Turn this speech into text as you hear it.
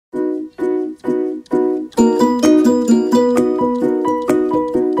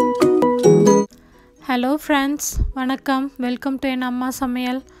Hello friends, வணக்கம். Welcome to Amma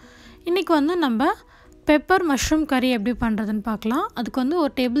Samayal. இன்னைக்கு நம்ம பெப்பர் மஷ்ரூம் கறி எப்படி பண்றதுன்னு பார்க்கலாம். அதுக்கு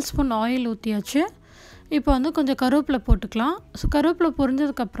ஒரு டேபிள்ஸ்பூன் ஆயில் ஊத்தியாச்சு. இப்போ கொஞ்சம் கருவேப்பிலை போட்டுக்கலாம். கருவேப்பிலை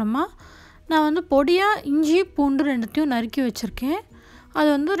பொரிஞ்சதுக்கு அப்புறமா நான் பொடியா இஞ்சி பூண்டு ரெண்டுத்தையும் நறுக்கி வச்சிருக்கேன்.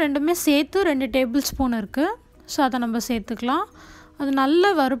 அது ரெண்டுமே சேர்த்து 2 டேபிள்ஸ்பூன் இருக்கு. சோ அத நம்ம சேர்த்துக்கலாம். அது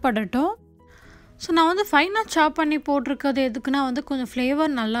நல்லா வறுபடட்டும். So நான் ஃபைனா சாப் பண்ணி போட்டுருக்கிறது எதுக்குன்னா கொஞ்சம்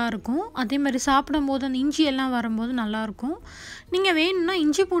ஃப்ளேவர் நல்லா இருக்கும். அதே மாதிரி சாப்பிடும்போது அந்த இஞ்சி எல்லாம் வரும்போது நல்லா இருக்கும். நீங்க வேணும்னா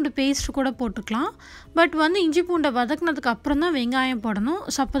இஞ்சி பூண்டு பேஸ்ட் கூட போட்டுக்கலாம். பட் இஞ்சி பூண்டை வதக்குனதுக்கு அப்புறம் தான் வெங்காயம் போடணும்.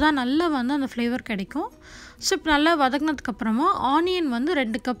 சோ அப்பதான் நல்லா அந்த ஃப்ளேவர் கிடைக்கும். சோ இப்போ நல்லா வதக்குனதுக்கு அப்புறமா ஆனியன்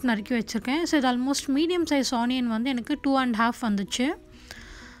 2 கப் நறுக்கி வச்சிருக்கேன். சோ இது ஆல்மோஸ்ட் மீடியம் சைஸ் ஆனியன் எனக்கு 2 1/2 வந்துச்சு.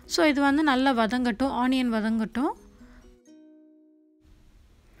 சோ இது நல்லா வதங்கட்டும், ஆனியன் வதங்கட்டும்.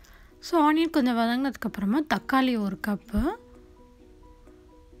 So ஆனியன் கொஞ்சம் வதங்கினதுக்கு அப்புறமா தக்காளி 1 கப்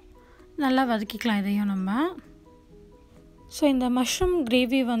நல்லா வதக்கிக்கலாம் இதையும் நம்ம. சோ இந்த மஷ்ரூம்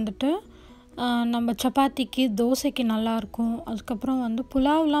கிரேவி நம்ம சப்பாத்திக்கு தோசைக்கு நல்லா இருக்கும். அதுக்கு அப்புறம்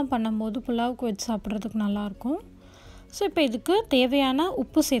புலாவ்லாம் பண்ணும்போது புலாவுக்கு வச்சு சாப்பிடுறதுக்கு நல்லா இருக்கும். சோ இப்போ இதுக்கு தேவையான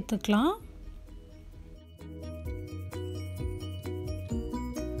உப்பு சேர்த்துக்கலாம்.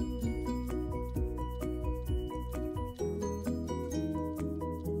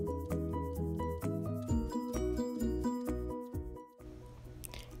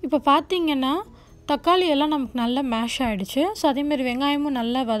 இப்போ பாத்தீங்கன்னா தக்காளி எல்லாம் நமக்கு நல்லா மேஷ் ஆயிடுச்சு. சோ அதே மாதிரி வெங்காயமும்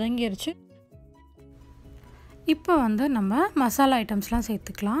நல்லா வதங்கிருச்சு. இப்போ நம்ம மசாலா ஐட்டம்ஸ்லாம்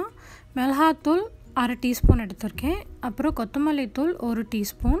சேர்த்துக்கலாம். மிளகாய்த்தூள் 1/2 டீஸ்பூன் எடுத்துர்க்கேன். அப்புறம் கொத்தமல்லி தூள் 1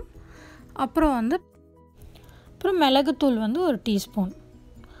 டீஸ்பூன். அப்புறம் மிளகுத்தூள் 1 டீஸ்பூன்.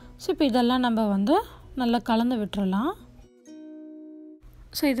 சோ இப்போ இதெல்லாம் நம்ம நல்லா கலந்து விட்டுறலாம்.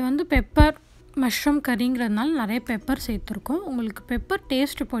 சோ இது பெப்பர் மஷ்ரூம் கறிங்கிறதுனால நிறைய பெப்பர் சேர்த்துருக்கோம். உங்களுக்கு பெப்பர்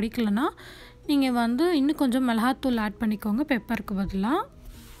டேஸ்ட் பிடிக்கலனா நீங்க இன்னும் கொஞ்சம் மிளகாய்த்தூள் ஆட் பண்ணிக்கோங்க பெப்பருக்கு பதிலா.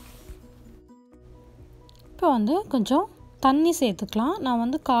 இப்போ கொஞ்சம் தண்ணி சேர்த்துக்கலாம். நான்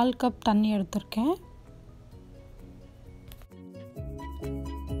 1/4 கப் தண்ணி எடுத்துர்க்கேன்.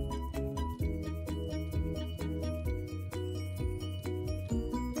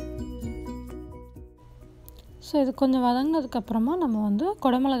 ஸோ இது கொஞ்சம் வதங்கினதுக்கு அப்புறமா நம்ம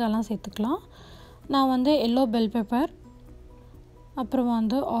குடமிளகாலாம் சேர்த்துக்கலாம். நான் எல்லோ பெல் பெப்பர், அப்புறம்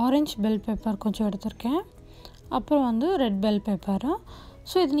ஆரஞ்சு பெல் பெப்பர் கொஞ்சம் எடுத்துர்க்கேன். அப்புறம் ரெட் பெல் பெப்பர்.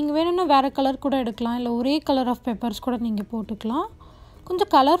 ஸோ இது நீங்கள் வேணும்னா வேறு கலர் கூட எடுக்கலாம், இல்லை ஒரே கலர் ஆஃப் பெப்பர்ஸ் கூட நீங்கள் போட்டுக்கலாம்.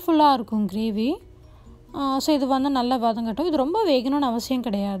 கொஞ்சம் கலர்ஃபுல்லாக இருக்கும் கிரேவி. ஸோ இது நல்லா வதங்கட்டும். இது ரொம்ப வேகணும்னு அவசியம்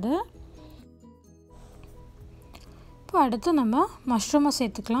கிடையாது. இப்போ அடுத்து நம்ம மஷ்ரூமை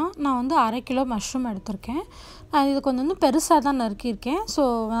சேர்த்துக்கலாம். நான் 1/2 கிலோ மஷ்ரூம் எடுத்திருக்கேன். நான் இது கொஞ்சம் பெருசாக தான் நறுக்கியிருக்கேன். ஸோ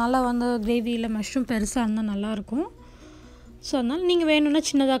நல்லா கிரேவியில் மஷ்ரூம் பெருசாக இருந்தால் நல்லாயிருக்கும். ஸோ அதனால் நீங்கள் வேணும்னா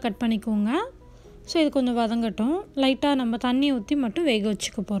சின்னதாக கட் பண்ணிக்கோங்க. ஸோ இது கொஞ்சம் வதங்கட்டும். லைட்டாக நம்ம தண்ணி ஊற்றி மட்டும் வேக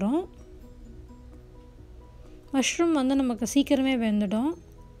வச்சுக்க போகிறோம். மஷ்ரூம் நமக்கு சீக்கிரமே வெந்துடும்.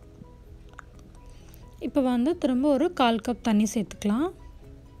 இப்போ திரும்ப ஒரு 1/4 கப் தண்ணி சேர்த்துக்கலாம்.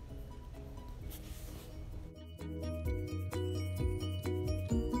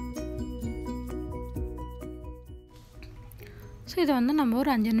 ஸோ இதை நம்ம ஒரு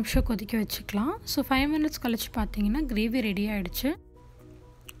 5 நிமிஷம் கொதிக்க வச்சுக்கலாம். ஸோ 5 மினிட்ஸ் கழிச்சு பார்த்தீங்கன்னா கிரேவி ரெடி ஆகிடுச்சு.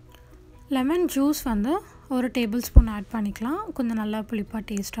 Lemon juice 1 table spoon add பண்ணிக்கலாம். கொஞ்சம் நல்லா புளிப்பாக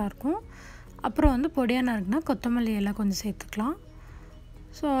டேஸ்ட்டாக இருக்கும். அப்புறம் பொடியாக நறுக்குனா கொத்தமல்லி எல்லாம் கொஞ்சம் சேர்த்துக்கலாம்.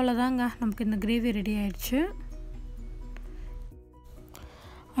 ஸோ அவ்வளோதாங்க, நமக்கு இந்த கிரேவி ரெடி ஆகிடுச்சு.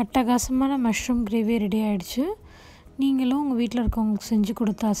 அட்டகாசமான மஷ்ரூம் கிரேவி ரெடி ஆகிடுச்சு. நீங்களும் உங்கள் வீட்டில் இருக்கவங்களுக்கு செஞ்சு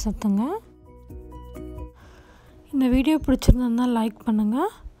கொடுத்து அசத்துங்க. இந்த வீடியோ பிடிச்சிருந்தா லைக் பண்ணுங்கள்.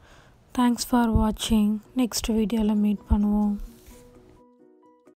 தேங்க்ஸ் ஃபார் வாட்சிங். நெக்ஸ்ட் வீடியோவில் மீட் பண்ணுவோம்.